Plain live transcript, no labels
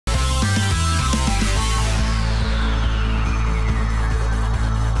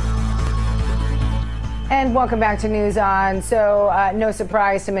And welcome back to News On. So no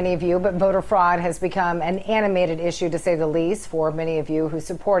surprise to many of you, but voter fraud has become an animated issue, to say the least, for many of you who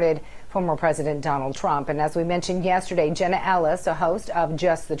supported former President Donald Trump. And as we mentioned yesterday, Jenna Ellis, a host of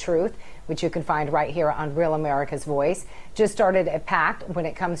Just the Truth, which you can find right here on Real America's Voice, just started a pact when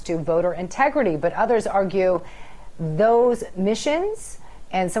it comes to voter integrity. But others argue those missions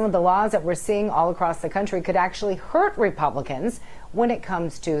and some of the laws that we're seeing all across the country could actually hurt Republicans when it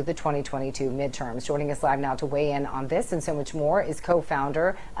comes to the 2022 midterms. Joining us live now to weigh in on this and so much more is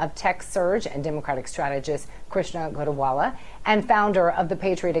co-founder of TechSurge and Democratic strategist Krishna Godawala and founder of the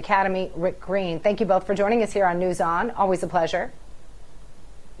Patriot Academy, Rick Green. Thank you both for joining us here on News On. Always a pleasure.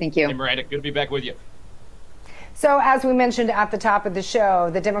 Thank you. Hey, Miranda, good to be back with you. So as we mentioned at the top of the show,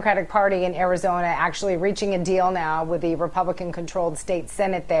 the Democratic Party in Arizona actually reaching a deal now with the Republican-controlled state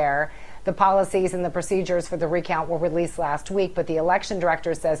Senate there. The policies and the procedures for the recount were released last week, but the election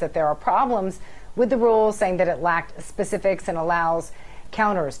director says that there are problems with the rules, saying that it lacked specifics and allows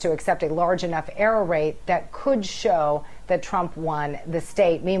counters to accept a large enough error rate that could show that Trump won the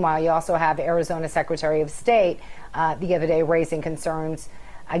state. Meanwhile, you also have Arizona Secretary of State the other day raising concerns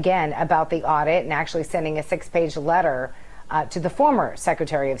again about the audit and actually sending a 6-page letter to the former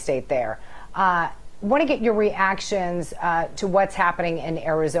Secretary of State there. Want to get your reactions to what's happening in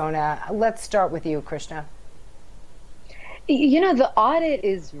Arizona. Let's start with you, Krishna. You know, the audit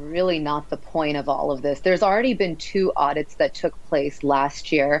is really not the point of all of this. There's already been 2 audits that took place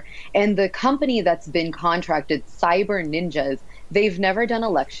last year, and the company that's been contracted, Cyber Ninjas, they've never done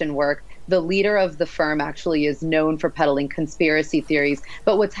election work. The leader of the firm actually is known for peddling conspiracy theories.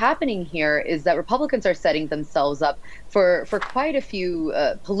 But what's happening here is that Republicans are setting themselves up for quite a few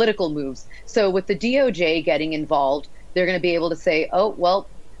political moves. So with the DOJ getting involved, they're going to be able to say, oh, well,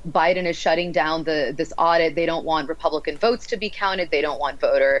 Biden is shutting down this audit. They don't want Republican votes to be counted. They don't want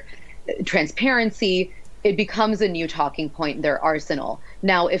voter transparency. It becomes a new talking point in their arsenal.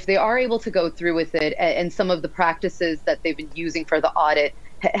 Now, if they are able to go through with it and some of the practices that they've been using for the audit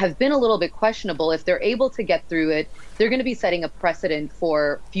have been a little bit questionable, if they're able to get through it, they're going to be setting a precedent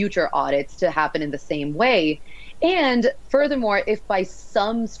for future audits to happen in the same way. And furthermore, if by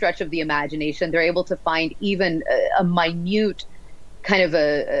some stretch of the imagination, they're able to find even a minute kind of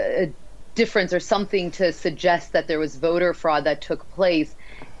a difference or something to suggest that there was voter fraud that took place,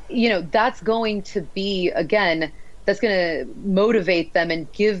 you know, that's going to be, again, that's going to motivate them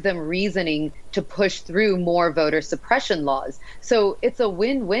and give them reasoning to push through more voter suppression laws. So it's a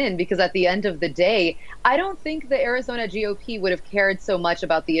win-win, because at the end of the day, I don't think the Arizona GOP would have cared so much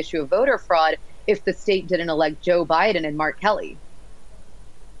about the issue of voter fraud if the state didn't elect Joe Biden and Mark Kelly.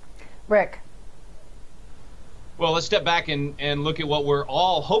 Rick. Well, let's step back and look at what we're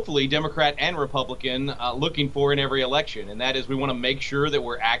all, hopefully, Democrat and Republican, looking for in every election. And that is, we want to make sure that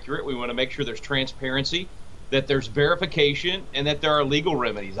we're accurate. We want to make sure there's transparency, that there's verification, and that there are legal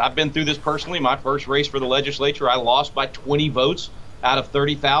remedies. I've been through this personally. My first race for the legislature, I lost by 20 votes out of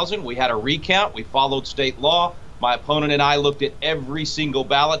 30,000. We had a recount. We followed state law. My opponent and I looked at every single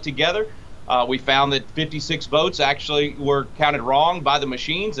ballot together. We found that 56 votes actually were counted wrong by the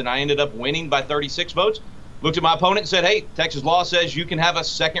machines, and I ended up winning by 36 votes. Looked at my opponent and said, hey, Texas law says you can have a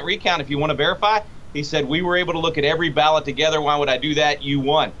second recount if you want to verify. He said, we were able to look at every ballot together. Why would I do that? You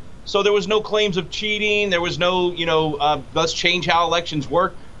won. So there was no claims of cheating. There was no, let's change how elections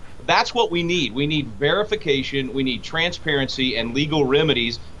work. That's what we need. We need verification. We need transparency and legal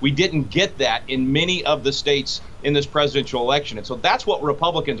remedies. We didn't get that in many of the states in this presidential election. And so that's what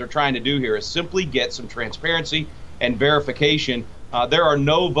Republicans are trying to do here, is simply get some transparency and verification. There are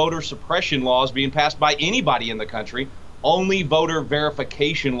no voter suppression laws being passed by anybody in the country, only voter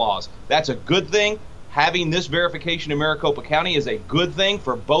verification laws. That's a good thing. Having this verification in Maricopa County is a good thing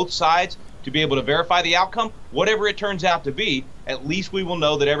for both sides to be able to verify the outcome. Whatever it turns out to be, at least we will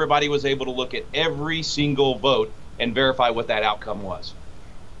know that everybody was able to look at every single vote and verify what that outcome was.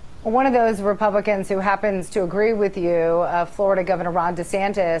 One of those Republicans who happens to agree with you, Florida Governor Ron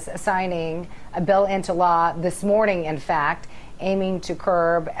DeSantis, signing a bill into law this morning, in fact, aiming to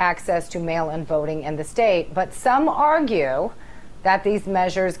curb access to mail-in voting in the state. But some argue that these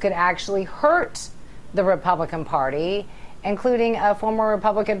measures could actually hurt the Republican Party, including a former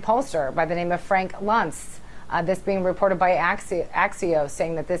Republican pollster by the name of Frank Luntz. This being reported by Axios,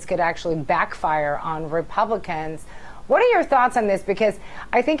 saying that this could actually backfire on Republicans. What are your thoughts on this? Because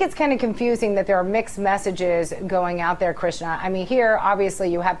I think it's kind of confusing that there are mixed messages going out there, Krishna. I mean, here,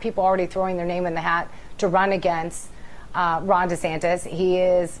 obviously, you have people already throwing their name in the hat to run against Ron DeSantis. He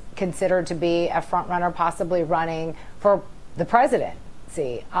is considered to be a front runner, possibly running for the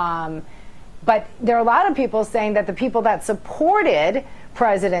presidency. But there are a lot of people saying that the people that supported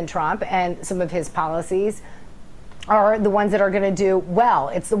President Trump and some of his policies are the ones that are going to do well.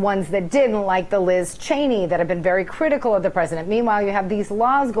 It's the ones that didn't, like the Liz Cheney, that have been very critical of the president. Meanwhile, you have these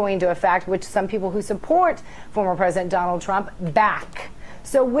laws going into effect, which some people who support former President Donald Trump back.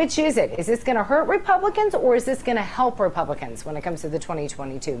 So which is it? Is this going to hurt Republicans, or is this going to help Republicans when it comes to the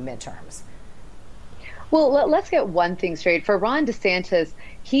 2022 midterms? Well, let's get one thing straight. For Ron DeSantis,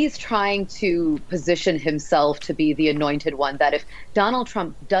 he's trying to position himself to be the anointed one, that if Donald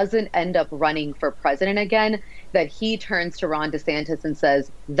Trump doesn't end up running for president again, that he turns to Ron DeSantis and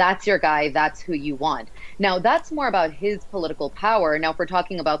says, that's your guy, that's who you want. Now, that's more about his political power. Now, if we're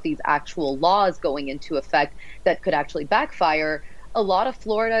talking about these actual laws going into effect that could actually backfire, a lot of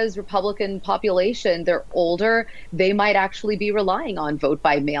Florida's Republican population, they're older, they might actually be relying on vote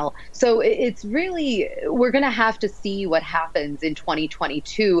by mail. So it's really, we're going to have to see what happens in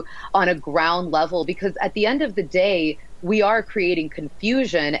 2022 on a ground level, because at the end of the day, we are creating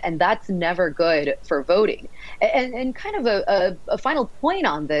confusion, and that's never good for voting. And kind of a final point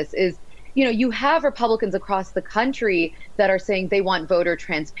on this is, you know, you have Republicans across the country that are saying they want voter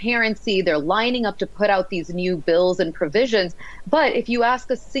transparency. They're lining up to put out these new bills and provisions. But if you ask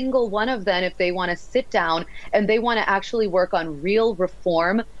a single one of them if they want to sit down and they want to actually work on real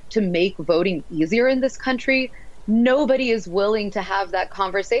reform to make voting easier in this country, nobody is willing to have that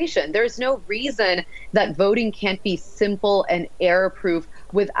conversation. There's no reason that voting can't be simple and error-proof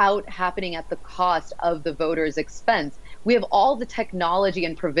without happening at the cost of the voter's expense. We have all the technology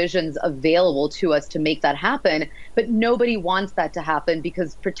and provisions available to us to make that happen, but nobody wants that to happen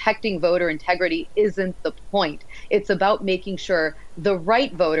because protecting voter integrity isn't the point. It's about making sure the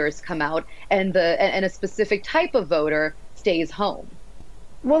right voters come out and a specific type of voter stays home.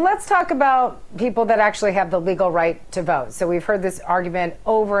 Well, let's talk about people that actually have the legal right to vote. So we've heard this argument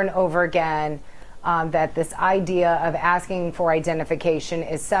over and over again, that this idea of asking for identification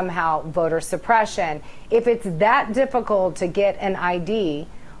is somehow voter suppression. If it's that difficult to get an ID,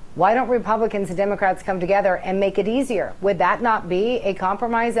 why don't Republicans and Democrats come together and make it easier? Would that not be a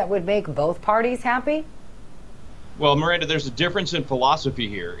compromise that would make both parties happy? Well, Miranda, there's a difference in philosophy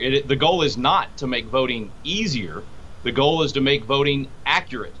here. The goal is not to make voting easier. The goal is to make voting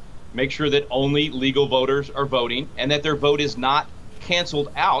accurate. Make sure that only legal voters are voting and that their vote is not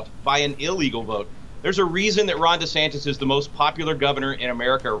canceled out by an illegal vote. There's a reason that Ron DeSantis is the most popular governor in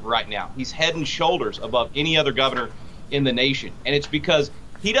America right now. He's head and shoulders above any other governor in the nation. And it's because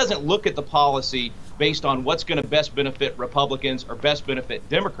he doesn't look at the policy based on what's going to best benefit Republicans or best benefit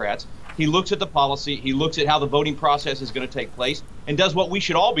Democrats. He looks at the policy, he looks at how the voting process is going to take place, and does what we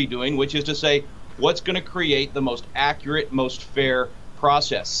should all be doing, which is to say, what's going to create the most accurate, most fair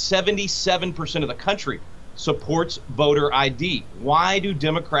process. 77% of the country supports voter ID. Why do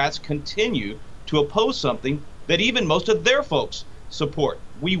Democrats continue to oppose something that even most of their folks support?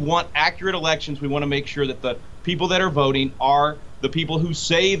 We want accurate elections. We want to make sure that the people that are voting are the people who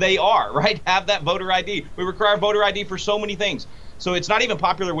say they are, right? Have that voter ID. We require voter ID for so many things. So it's not even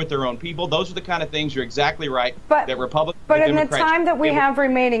popular with their own people. Those are the kind of things, you're exactly right, that Republicans But and in Democrats the time that we have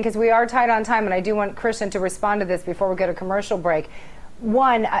remaining, because we are tight on time, and I do want Christian to respond to this before we go to commercial break.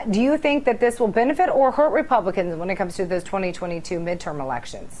 One, do you think that this will benefit or hurt Republicans when it comes to those 2022 midterm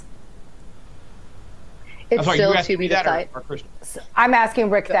elections? It's still to be decided. I'm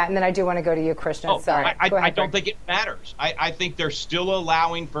asking Rick that, and then I do want to go to you, Christian. Sorry. I don't think it matters. I think they're still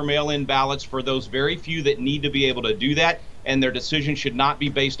allowing for mail-in ballots for those very few that need to be able to do that, and their decision should not be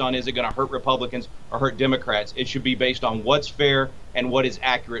based on, is it going to hurt Republicans or hurt Democrats? It should be based on what's fair and what is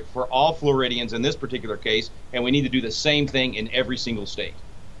accurate for all Floridians in this particular case, and we need to do the same thing in every single state.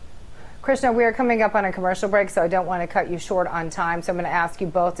 Krishna, we are coming up on a commercial break, so I don't want to cut you short on time. So I'm going to ask you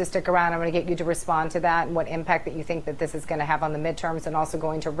both to stick around. I'm going to get you to respond to that and what impact that you think that this is going to have on the midterms, and also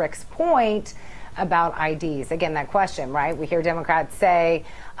going to Rick's point about IDs. Again, that question, right? We hear Democrats say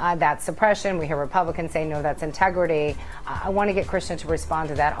that's suppression. We hear Republicans say, no, that's integrity. I want to get Krishna to respond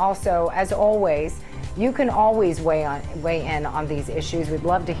to that. Also, as always, you can always weigh in on these issues. We'd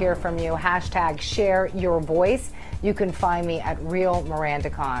love to hear from you. Hashtag share your voice. You can find me at Real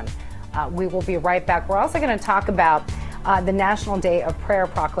MirandaCon. We will be right back. We're also going to talk about the National Day of Prayer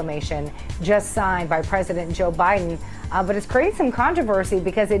proclamation just signed by President Joe Biden. But it's created some controversy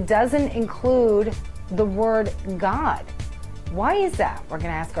because it doesn't include the word God. Why is that? We're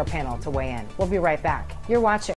going to ask our panel to weigh in. We'll be right back. You're watching